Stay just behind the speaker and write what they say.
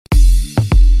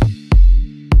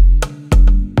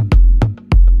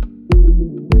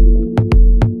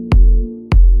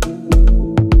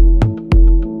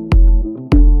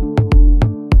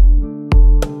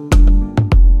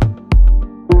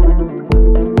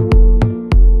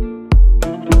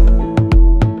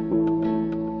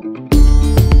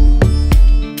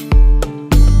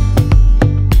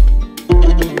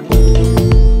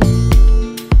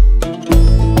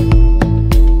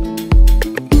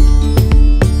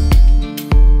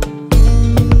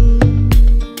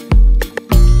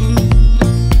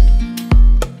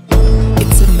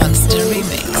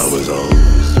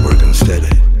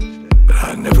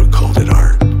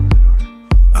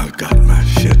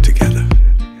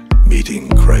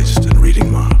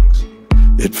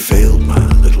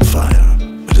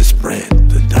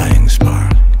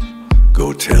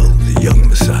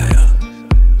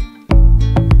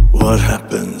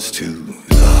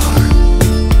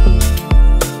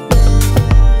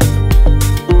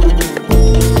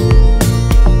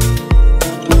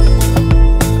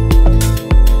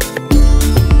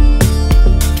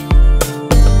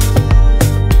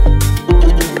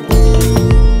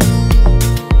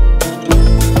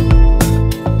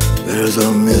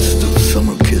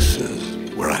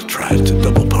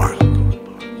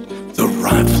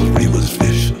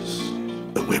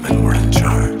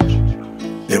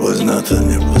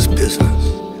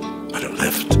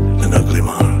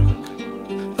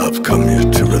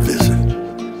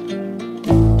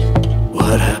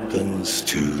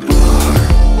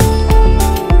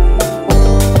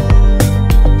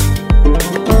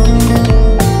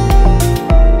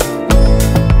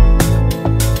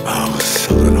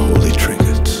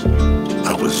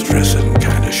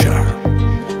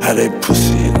Had a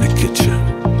pussy in the kitchen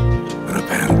and a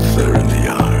panther in the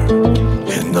yard.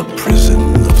 In the prison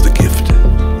of the gifted,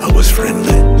 I was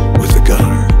friendly with the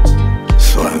guards,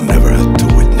 so I never had to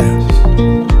witness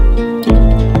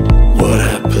what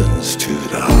happens to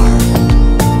the heart.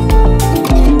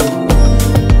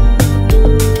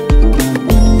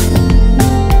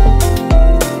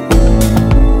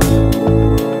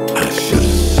 I should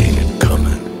have seen it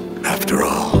coming. After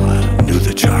all, I knew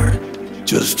the chart.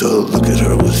 Just to look at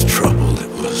her was trouble. It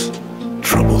was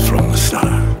trouble from the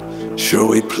start. Sure,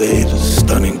 we played a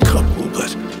stunning couple,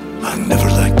 but I never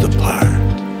liked the part.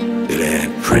 It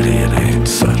ain't pretty, it ain't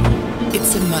subtle.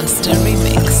 It's a MANSTA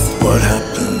remix. What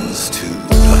happens to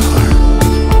the heart?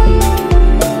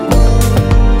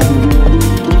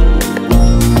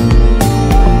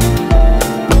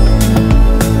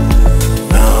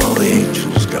 Now the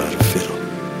angel's got a fiddle,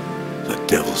 the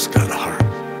devil's got a harp.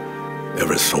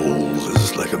 Every soul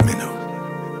is like a minnow,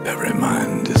 every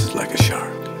mind is like a shark.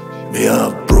 Me,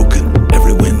 I've broken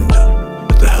every window,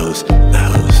 but the house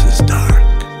is dark.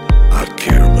 I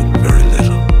care but very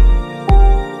little.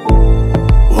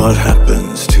 What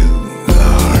happens to the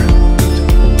heart?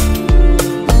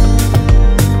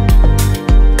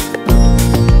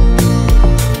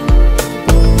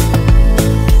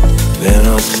 Then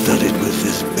I studied with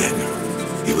this beggar.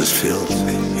 He was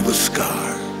filthy, he was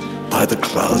scarred by the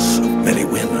claws of many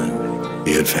women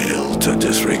he had failed to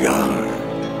disregard.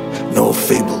 No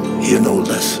fable, here no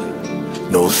lesson,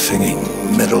 no singing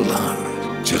meadowlark,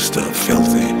 just a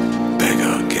filthy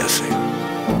beggar guessing.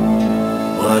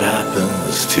 What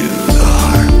happens to the